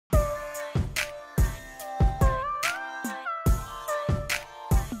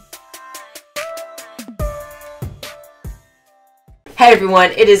Hey everyone,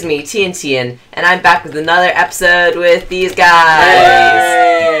 it is me, TNTeon, and I'm back with another episode with these guys.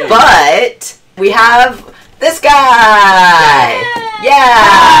 Yay! But we have this guy. Yay!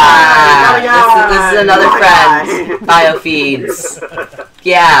 Yeah. This is another friend. Biofeeds.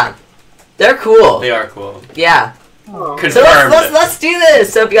 Yeah, they're cool. They are cool. Yeah. Confirmed. So let's do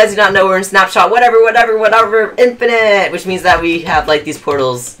this. So if you guys do not know, we're in Snapshot, whatever, infinite, which means that we have like these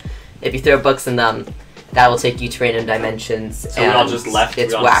portals. If you throw books in them, that will take you to random dimensions. So we all just left.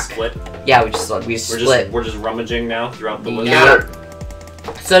 It's we all whack. Split. Yeah, we split. We're just rummaging now throughout the woods. Yep.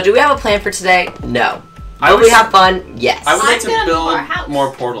 So do we have a plan for today? No. Will we have fun? Yes. I would like to build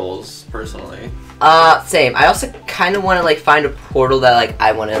more portals, personally. Same. I also kind of want to like find a portal that like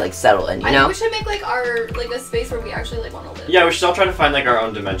I want to like settle in. You know. We should make like a space where we actually like want to live. Yeah, we should all try to find like our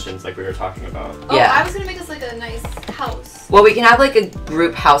own dimensions, like we were talking about. Oh, yeah. I was gonna make us like a nice house. Well, we can have like a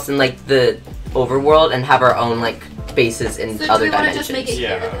group house in like the overworld and have our own like bases in other dimensions. So do we want to just make it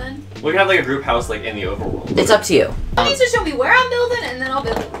here then? We can have like a group house like in the overworld. It's up to you. You need to show me where I'm building and then I'll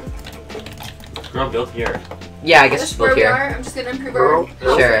build. We're all built here. Yeah, I guess just build here. I'm just gonna improve our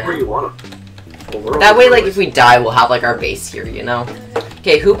Sure. Where you want it. That way, like, if we die, we'll have, like, our base here, you know?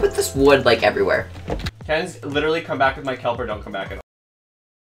 Okay, who put this wood, like, everywhere? Ken's literally come back with my kelp or don't come back at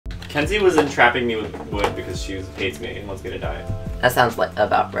all. Kenzie was entrapping me with wood because she hates me and wants me to die. That sounds like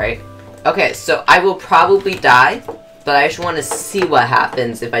about right. Okay, so I will probably die, but I just want to see what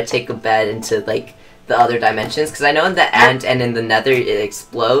happens if I take a bed into, like, the other dimensions. Because I know in the end and in the nether it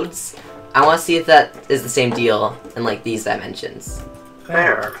explodes. I want to see if that is the same deal in, like, these dimensions.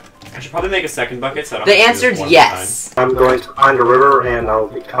 Fair. I should probably make a second bucket so I don't The have to do answer this is one yes. I'm going to find a river and I'll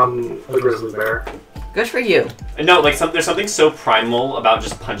become a grizzly bear. Good for you. No, like there's something so primal about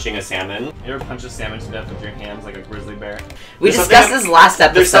just punching a salmon. You ever punch a salmon to death with your hands like a grizzly bear? We discussed this last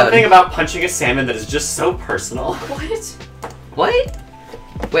episode. There's something about punching a salmon that is just so personal. What? What?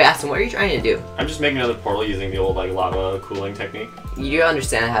 Wait, Aston, what are you trying to do? I'm just making another portal using the old like lava cooling technique. You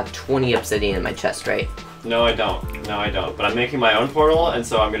understand I have 20 obsidian in my chest, right? No, I don't. No, I don't. But I'm making my own portal, and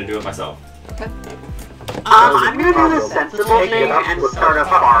so I'm gonna do it myself. Okay. I'm gonna do the sensible thing and start a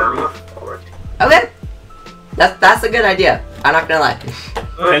farm. Okay. That's a good idea. I'm not gonna lie.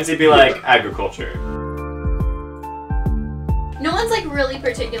 Kenzie be like agriculture. No one's like really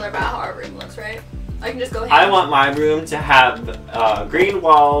particular about how our room looks, right? I can just go ahead. I want my room to have green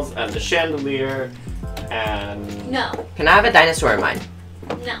walls and a chandelier, and no. Can I have a dinosaur in mine?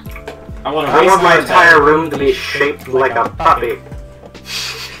 No. I want my entire room to be shaped like a puppy.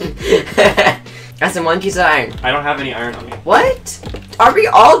 That's in one piece of iron. I don't have any iron on me. What? Are we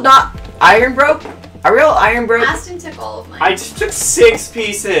all not iron broke? Are we all iron broke? Aston took all of mine. I just took 6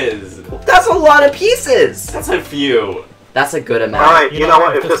 pieces. That's a lot of pieces. That's a few. That's a good amount. Alright, you know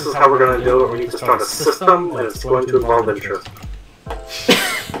what? If this is how we're gonna do it, we need to start a system and it's going to involve interest.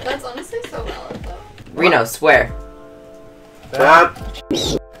 That's honestly so valid though. Reno, swear. That.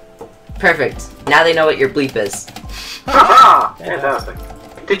 Perfect. Now they know what your bleep is. Haha! Fantastic.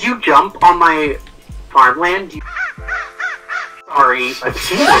 Did you jump on my farmland? Sorry.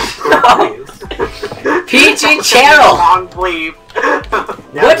 PG channel! Long bleep.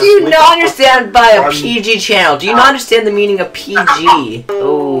 What do you not understand by a PG channel? Do you not understand the meaning of PG?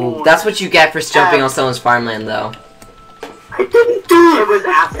 Oh, that's what you get for jumping on someone's farmland, though. I didn't do It was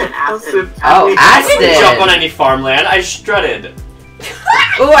Aston. Oh, I didn't Aston! jump on any farmland. I strutted.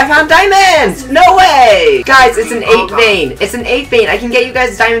 Oh, I found diamonds! No way! Guys, it's an 8 vein. It's an 8 vein. I can get you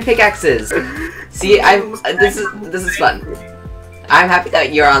guys diamond pickaxes. See, this is fun. I'm happy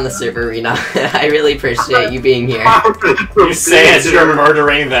that you're on the server, Reno. I really appreciate you being here. You say as you're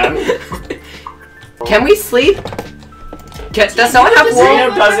murdering them. Can we sleep? Does someone have wool?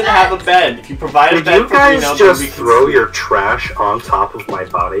 Reno doesn't have a bed. If you provide a Did bed you for guys Reno, just then we can throw sleep. your trash on top of my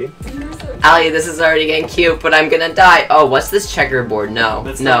body? Ali, this is already getting cute, but I'm gonna die. Oh, what's this checkerboard? No.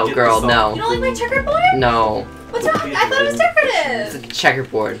 Let's No, not get girl, this no. You don't like my checkerboard? No. What's wrong? I thought it was It's decorative. a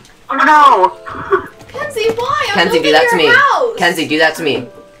checkerboard. Oh no! Kenzie, why? I'm Kenzie, do building that to your me. house. Kenzie, do that to me.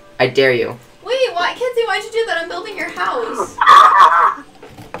 I dare you. Wait, why, Kenzie? Why'd you do that? I'm building your house.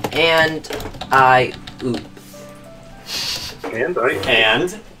 And I oop.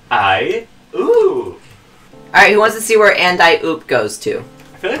 Ooh. Alright, who wants to see where and I oop goes to?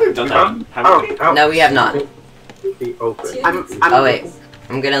 I feel like we've done that. Haven't we? No, we have not. Be open. Oh wait,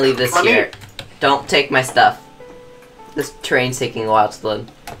 I'm gonna leave this here. Don't take my stuff. This train's taking a while to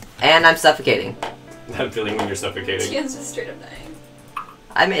load. And I'm suffocating. That feeling when you're suffocating. Tian's just straight up dying.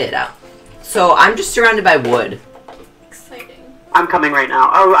 I made it out. So I'm just surrounded by wood. Exciting. I'm coming right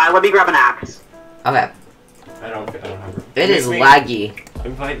now. Oh, let me grab an axe. Okay. I don't have room. It is Makes me- laggy.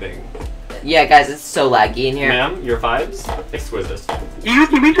 I'm vibing. Yeah, guys, it's so laggy in here. Ma'am, your vibes? Exquisite. Do you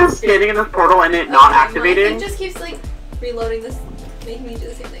see me just standing in this portal and it not activating? It just keeps like reloading this, making me do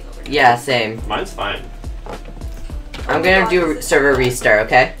the same thing over and over. Yeah, same. Mine's fine. I'm gonna do a server restart,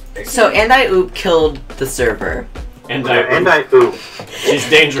 okay? So, and I oop killed the server. And I oop. She's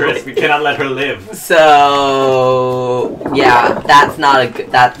dangerous. We cannot let her live. So, yeah, that's not a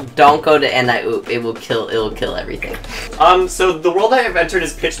good. Don't go to and I oop. It'll kill everything. So the world I have entered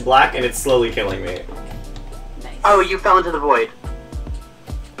is pitch black and it's slowly killing me. Nice. Oh, you fell into the void.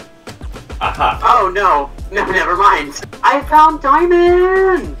 Aha. Oh no, never mind. I found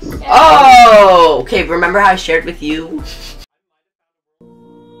diamonds. Oh, okay. Remember how I shared with you?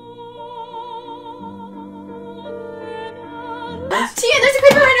 Tian, there's a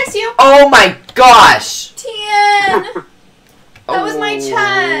creeper right next to you! Oh my gosh! Tian! That was my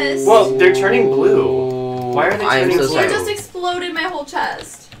chest! Well, they're turning blue. Why are they I'm turning so blue? You sorry. just exploded my whole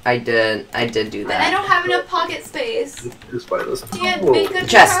chest. I did do And I that. don't have enough pocket space. Just by this. Tian, make a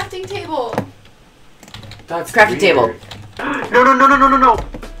Chest. crafting table. That's Crafting weird. table. No.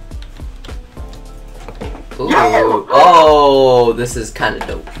 Ooh. Yeah. Oh, this is kind of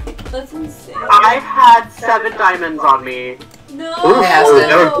dope. That's insane. I've had 7 diamonds on me. No! Ooh, Aston.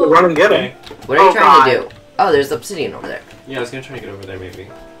 gotta run and get Okay. him. What are you Oh, trying to God. do? Oh, there's obsidian over there. Yeah, I was gonna try to get over there maybe.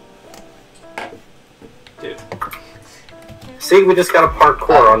 Dude. See, we just got a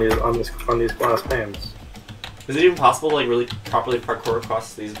parkour on these glass panes. Is it even possible to like really properly parkour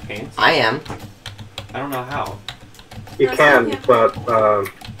across these panes? I am. I don't know how. You No, can, yeah. but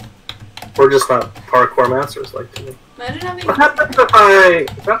we're just not parkour masters like you. Imagine having. What happens if I...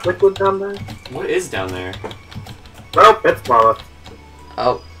 Is that liquid down there? What is down there? Nope, it's lava.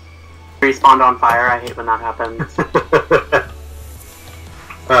 Oh, Respawned on fire. I hate when that happens.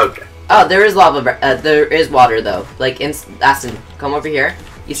 Okay. oh, there is lava. There is water though. Like in Aston, come over here.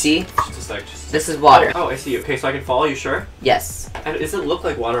 You see? Just a sec. This is water. Oh, I see. Okay, so I can fall. You sure? Yes, And it doesn't look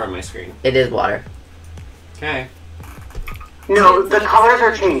like water on my screen. it is water. Okay. No, the colors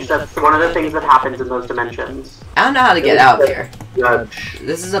are changed. That's one of the things that happens in those dimensions. I don't know how to get out of here. Judge.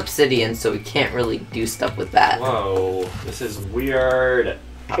 This is obsidian, so we can't really do stuff with that. Whoa. This is weird.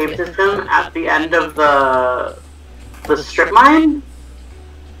 Cave system at the end of the strip mine.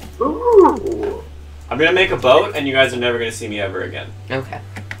 Ooh. I'm gonna make a boat, and you guys are never gonna see me ever again. Okay.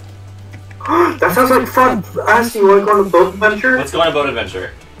 That sounds like fun. Asty, you want to go on a boat adventure? Let's go on a boat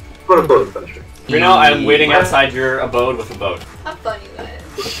adventure. Go on a boat adventure. Reno, I'm waiting outside your abode with a boat. Have fun, you guys.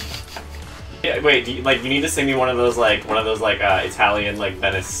 Yeah, wait. Do you need to sing me one of those Italian like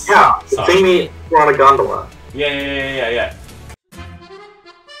Venice Yeah, songs? see me on a gondola. Yeah.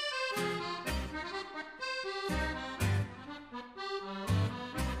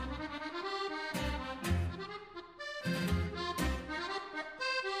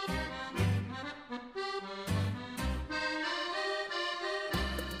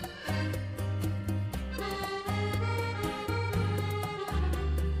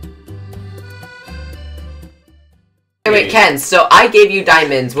 Wait, Ken. So I gave you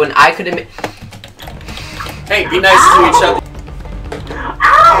diamonds when I could have. Hey, be nice to each other.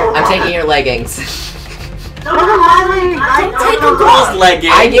 Ow! I'm taking your leggings. Those are my legs. I Take don't a know. girl's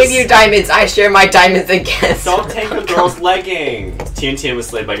leggings. I gave you diamonds. I share my diamonds again. Don't take a girl's leggings. TNTeon was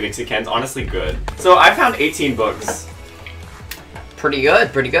slayed by Nixie Ken's. Honestly, good. So I found 18 books. Pretty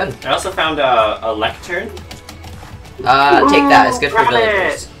good. Pretty good. I also found a lectern. Take that. It's good for Grab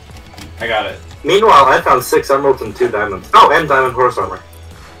villagers. I got it. Meanwhile, I found 6 emeralds and 2 diamonds. Oh, and diamond horse armor.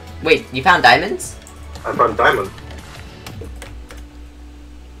 Wait, you found diamonds? I found diamond.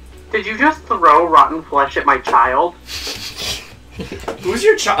 Did you just throw rotten flesh at my child? Who's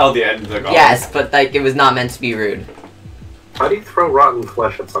your child? Oh, the end of the golem. Yes, but like it was not meant to be rude. How do you throw rotten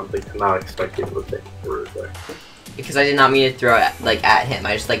flesh at something and not expect people to take the root there? Because I did not mean to throw it like at him.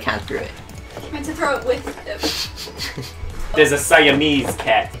 I just like kind of threw it. I meant to throw it with him. There's a Siamese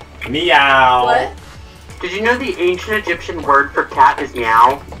cat. Meow. What? Did you know the ancient Egyptian word for cat is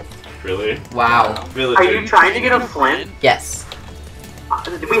meow? Really? Wow. Really? Are you trying to get a flint? Yes.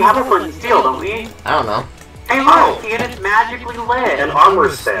 We have a flint and steel, don't we? I don't know. Hey look, and it's magically lit. An armor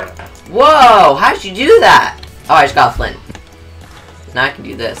stand. Whoa! How did you do that? Oh, I just got a flint. Now I can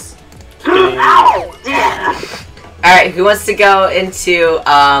do this. Ow! Yeah. Alright, who wants to go into,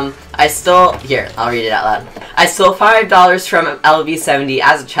 here, I'll read it out loud. I stole $5 from LV70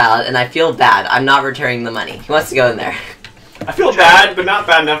 as a child, and I feel bad. I'm not returning the money. Who wants to go in there? I feel bad, but not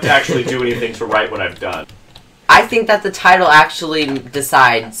bad enough to actually do anything to right what I've done. I think that the title actually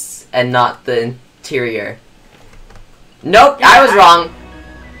decides, and not the interior. Nope, I was wrong.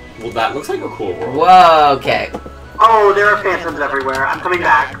 Well, that looks like a cool world. Whoa, okay. Oh, there are phantoms everywhere. I'm coming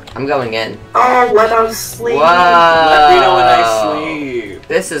back. I'm going in. Oh, let us sleep. Whoa. Let Reno and I sleep.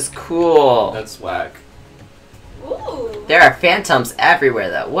 This is cool. That's whack. Ooh. There are phantoms everywhere,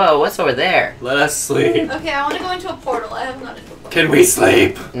 though. Whoa, what's over there? Let us sleep. Okay, I want to go into a portal. I haven't gone into a portal. Can we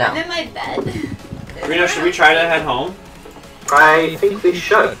sleep? No. I'm in my bed. Reno, should we try to head home? I think we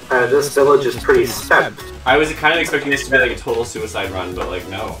should. This village is pretty spent. I was kind of expecting this to be like a total suicide run, but like,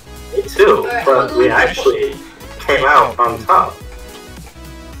 no. Me too, Alright, but we'll we go. actually came out on top.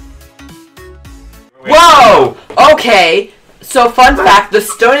 Whoa! Okay. So, fun fact, the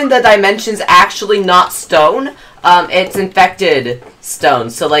stone in the dimension's actually not stone. It's infected stone.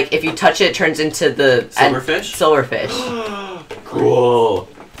 So, like, if you touch it, it turns into the... Silverfish? Silverfish. Cool.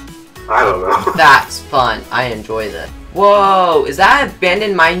 I don't know. That's fun. I enjoy this. Whoa! Is that an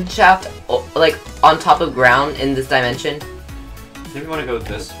abandoned mine shaft, like, on top of ground in this dimension? Maybe we want to go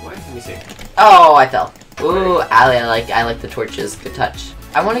this way? Let me see. Oh, I fell. Ooh, Allie, I like the torches. Good touch.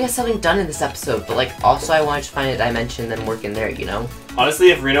 I want to get something done in this episode, but, like, also I want to find a dimension and then work in there, you know?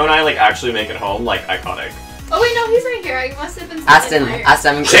 Honestly, if Reno and I, like, actually make it home, like, iconic. Oh wait, no, he's right here. I must have been Aston, standing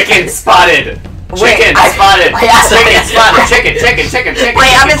Aston. Chicken spotted! Wait, Chicken I- spotted! I asked him- Chicken spotted! Chicken!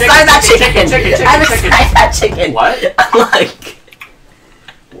 Wait, I'm inside that chicken! Chicken! I'm inside that chicken! What? I'm like...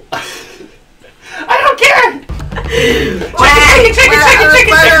 I don't care!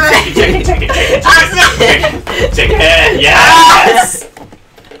 Chicken! Yes!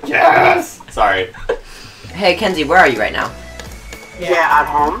 Yes! Sorry. Hey, Kenzie, where are you right now? Yeah, at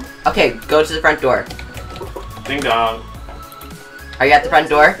home. Okay, go to the front door. Ding dong. Are you at the front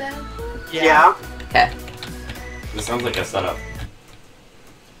door? Yeah. Okay. This sounds like a setup.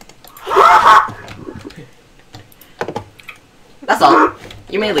 That's all.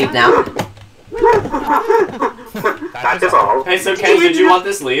 You may leave now. That is all. Hey, so Ken, did you want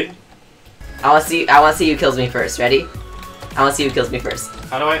this lead? I want to see who kills me first. Ready? I want to see who kills me first.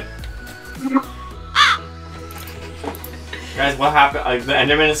 How do I... Guys, what happened? The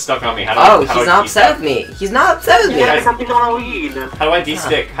Enderman is stuck on me. How do Oh, I, how he's do I not upset de-stuck? with me. He's not upset with me. Yeah, because something on a lead. How do I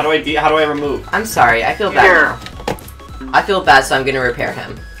de-stick? How do I remove? I'm sorry. I feel bad now. I feel bad, so I'm gonna repair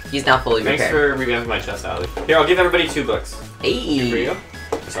him. He's now fully Thanks repaired. for revamping my chest, Allie. Here, I'll give everybody 2 books. For Hey. you.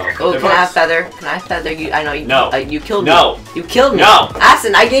 So, Oh, they're can I have books. feather? Can I have feather? You, I know you. No. You killed me. No. You killed me. No.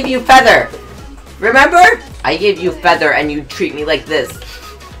 Aston, I gave you feather. Remember? I gave you feather, and you treat me like this.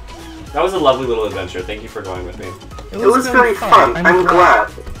 That was a lovely little adventure. Thank you for going with me. It was very fun. I'm glad.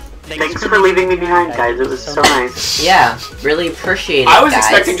 Thanks for leaving me behind, guys. It was so nice. Yeah, really appreciate it, I was guys.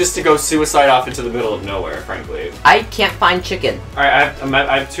 expecting just to go suicide off into the middle of nowhere, frankly. I can't find chicken. Alright,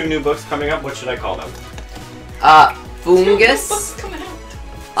 I have 2 new books coming up. What should I call them? Fungus. What's coming out?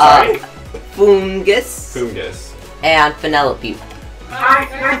 Sorry? Fungus. Fungus. And Penelope.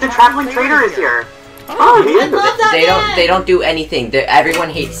 The traveling trader is here. Oh, I love that They man. don't do anything. Everyone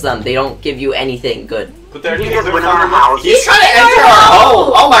hates them. They don't give you anything good. But they're You they're just went in far our enough. house. He's trying to enter our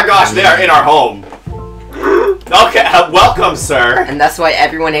home! Oh my gosh, they are in our home. Okay, welcome, sir. And that's why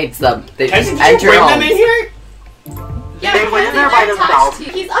everyone hates them. They Ken, just did you enter bring homes. them in here? Yeah, They went in there by themselves.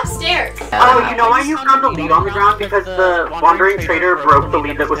 He's upstairs. Oh, you know why you found a lead on the ground? Because the wandering trader broke the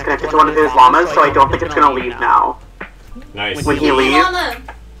lead that was connected to one of his llamas, so I don't think it's gonna leave now. Nice. When he leaves. Llama.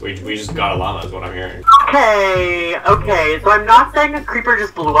 We just got a llama is what I'm hearing. Okay, so I'm not saying a creeper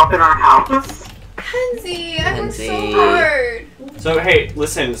just blew up in our house. Kenzie, I worked so Kenzie. hard. So hey,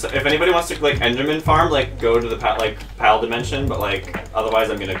 listen, so if anybody wants to like Enderman farm, like go to the pal dimension, but like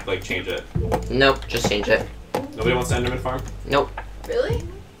otherwise I'm gonna like change it. Nope, just change it. Nobody wants to Enderman farm? Nope. Really?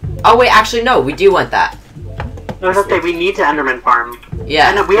 Oh wait, actually no, we do want that. I was gonna say, we need to Enderman farm.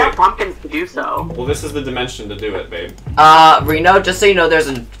 Yeah. And we have pumpkins to do so. Well, this is the dimension to do it, babe. Reno, just so you know, there's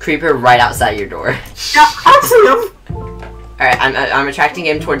a creeper right outside your door. Yeah, I see him. Alright, I'm attracting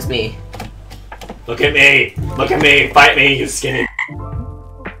him towards me. Look at me! Look at me! Fight me, you skinny.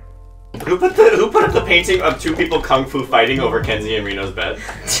 Who put up the painting of 2 people kung fu fighting over Kenzie and Reno's bed?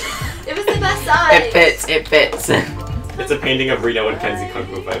 It was the best size. It fits, it fits. It's a painting of Reno and Kenzie kung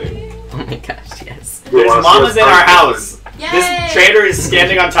fu fighting. Oh my gosh, yes. There's llamas in our house! Yay. This trader is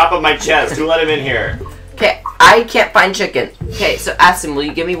standing on top of my chest. Who let him in here? Okay, I can't find chicken. Okay, so Aston, will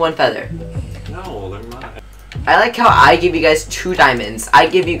you give me 1 feather? No, they're not. I like how I give you guys 2 diamonds. I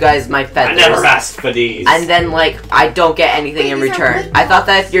give you guys my I feathers. never asked for these. And then, like, I don't get anything Wait, in these are return. wood I thought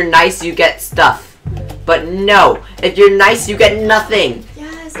that if you're nice, you get stuff. But no, if you're nice, you get nothing.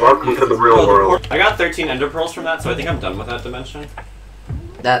 Yes. Welcome to the real world. I got 13 ender pearls from that, so I think I'm done with that dimension.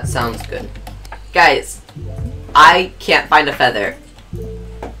 That sounds good. Guys, I can't find a feather.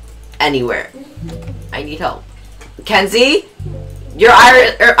 Anywhere. I need help. Kenzie? Your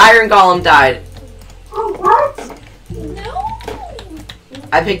iron golem died. Oh, what? No.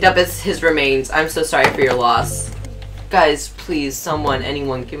 I picked up his remains. I'm so sorry for your loss. Guys, please, someone,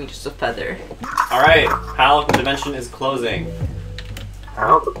 anyone, give me just a feather. Alright, PAL dimension is closing.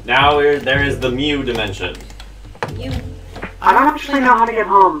 Now there is the Mew dimension. You. I don't actually know how to get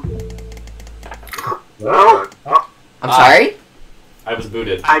home. No. I'm sorry? I was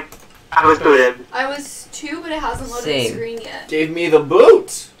booted. I was booted. I was too, but it hasn't loaded Same. the screen yet. Gave me the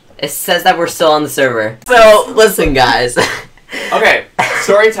boot! It says that we're still on the server. So, listen, guys. Okay,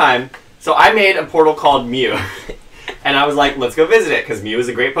 story time. So I made a portal called Mew. And I was like, let's go visit it, because Mew is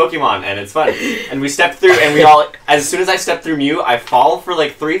a great Pokemon, and it's fun. And we stepped through, and we all, as soon as I step through Mew, I fall for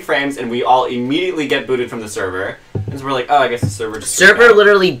like 3 frames, and we all immediately get booted from the server. And so we're like, oh, I guess the server just... Server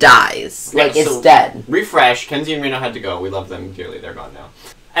literally dies. Like, Yeah, it's so dead. Refresh. Kenzie and Reno had to go. We love them dearly. They're gone now.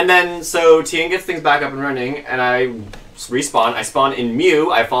 And then, so Tien gets things back up and running, and I respawn. I spawn in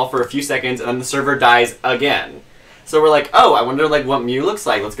Mew, I fall for a few seconds, and then the server dies again. So we're like, oh, I wonder like what Mew looks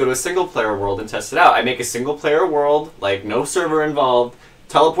like. Let's go to a single player world and test it out. I make a single player world, like no server involved,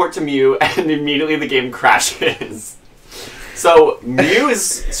 teleport to Mew, and immediately the game crashes. So Mew is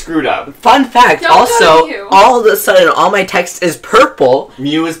screwed up. Fun fact, Don't also, go to Mew. all of a sudden, all my text is purple.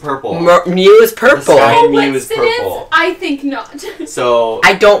 Mew is purple. Mew is purple. sky- Mew is Coincidence? purple. I think not. So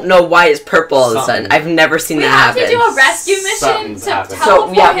I don't know why it's purple all of a sudden. Something. I've never seen We that have happen. to do a rescue mission Something's to happened. teleport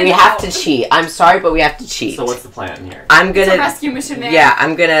So yeah, him we have out. to cheat. I'm sorry, but we have to cheat. So what's the plan here? I'm It's a gonna rescue mission, man. yeah,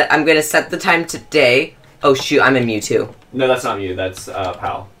 I'm gonna set the time today. Oh shoot, I'm in Mewtwo. No, that's not Mew. That's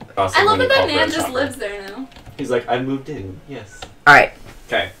PAL. I love that that man just lives there now. He's like, I moved in. Yes. All right,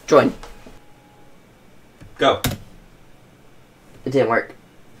 Okay, join. go. It didn't work.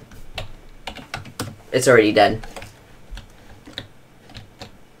 It's already dead.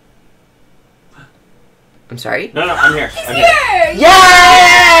 I'm sorry. No, I'm here. He's I'm here. here!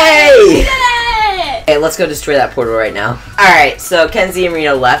 Yay! We did it! Okay, let's go destroy that portal right now. Alright, so Kenzie and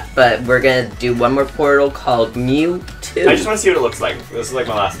Reno left, but we're gonna do one more portal called Mewtwo. I just want to see what it looks like. This is like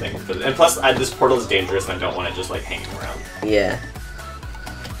my last thing. And plus, this portal is dangerous and I don't want it just like hanging around. Yeah.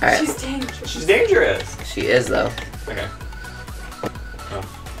 Alright. She's dangerous. She's dangerous. She is, though. Okay.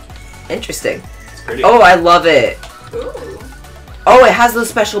 Interesting. It's pretty. Oh, I love it. Ooh. Oh, it has those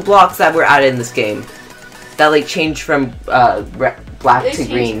special blocks that were added in this game. That, like, change from black They to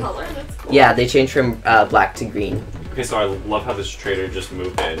changed green. color? That's cool. Yeah, they changed from black to green. Okay, so I love how this trader just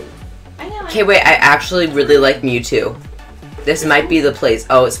moved in. I know. Okay, wait, I actually really like Mewtwo. This might be the place.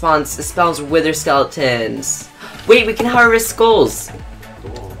 Oh, it spawns wither skeletons. Wait, we can harvest skulls.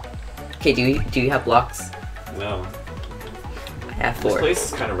 Cool. Okay, do you have blocks? No. I have This 4. place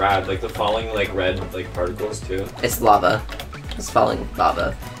is kind of rad. Like the falling like red like particles too. It's lava. It's falling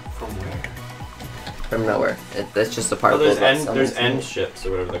lava From where? from nowhere. That's just a Oh, particle. there's end ships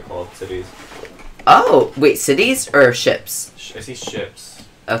or whatever they're called, cities. Oh, wait, cities or ships? I see ships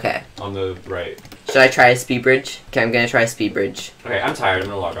Okay. on the right. Should I try a speed bridge? Okay, I'm gonna try a speed bridge. Okay, I'm tired. I'm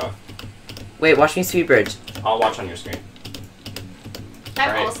gonna log off. Wait, watch me speed bridge. I'll watch on your screen. I'm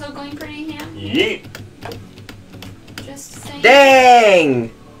Alright. also going pretty ham. Yeet. Just saying.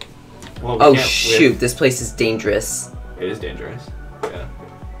 Dang! Well, we Oh can't- shoot, this place is dangerous. It is dangerous. Yeah.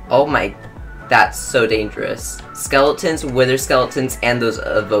 Oh my, that's so dangerous. Skeletons, wither skeletons, and those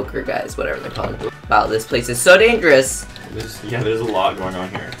evoker guys, whatever they're called. Wow, this place is so dangerous. There's a lot going on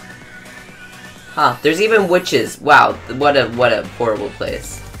here. Huh, there's even witches. Wow, what a horrible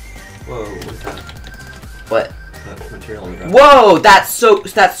place. Whoa, what's that? What? That material on the ground. Whoa,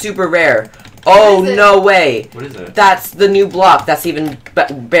 that's super rare. Oh, What is it? no way. What is it? That's the new block. That's even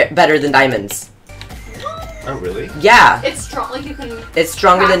better than diamonds. Oh, really? Yeah, It's strong. Like you can. it's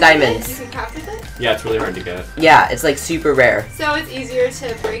stronger than craft with it? diamonds. You can craft with it. Yeah, it's really hard to get. Yeah, it's like super rare. So it's easier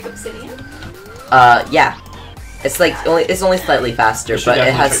to break obsidian. Yeah. It's like it's only slightly faster, You should but it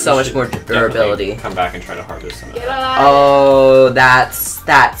definitely has try- so you much should more definitely durability. Come back and try to harvest some of Get that. on. Oh,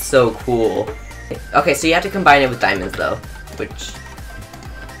 that's so cool. Okay, so you have to combine it with diamonds though, which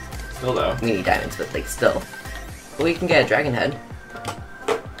Still though. we need diamonds, but like still. Well, we can get a dragon head.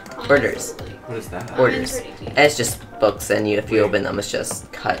 Orders. What is that? Orders. And it's just books, and if you open them, it's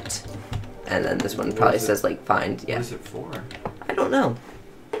just cut. And then this one What probably is it? says like find. What Yeah, is it for? I don't know.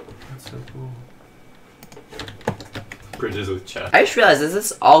 That's so cool. Bridges with chest. I just realized, is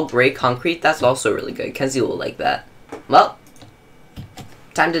this all gray concrete? That's also really good. Kenzie will like that. Well,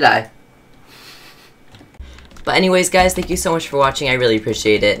 time to die. But anyways, guys, thank you so much for watching. I really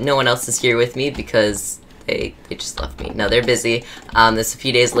appreciate it. No one else is here with me because they just left me. No, they're busy. This a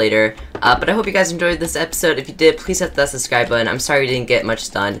few days later. But I hope you guys enjoyed this episode. If you did, please hit that subscribe button. I'm sorry we didn't get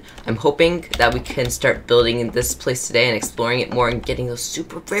much done. I'm hoping that we can start building in this place today and exploring it more and getting those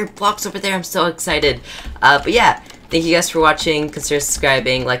super rare blocks over there. I'm so excited. But yeah, Thank you guys for watching. Consider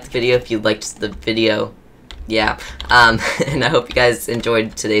subscribing, like the video if you liked the video. Yeah. And I hope you guys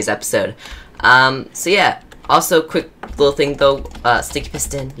enjoyed today's episode. So yeah. Also, quick little thing though.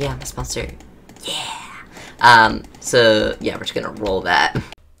 Stickypiston. Yeah, my sponsor. Yeah. So yeah, we're just gonna roll that.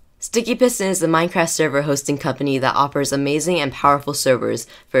 Stickypiston is a Minecraft server hosting company that offers amazing and powerful servers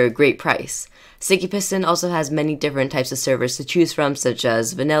for a great price. Stickypiston also has many different types of servers to choose from, such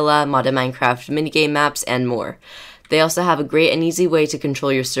as vanilla, modded Minecraft, minigame maps, and more. They also have a great and easy way to control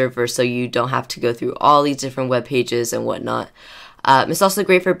your server so you don't have to go through all these different web pages and whatnot. It's also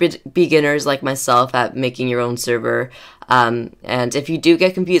great for beginners like myself at making your own server. And if you do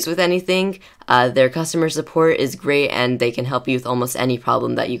get confused with anything, their customer support is great and they can help you with almost any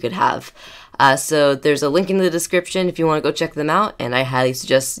problem that you could have. So there's a link in the description if you want to go check them out, and I highly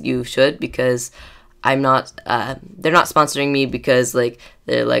suggest you should, because they're not sponsoring me because like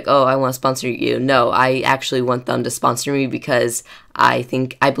they're like, oh, I want to sponsor you. No, I actually want them to sponsor me because I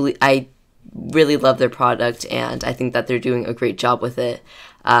really love their product and I think that they're doing a great job with it.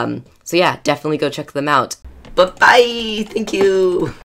 So yeah, definitely go check them out. But bye! Thank you!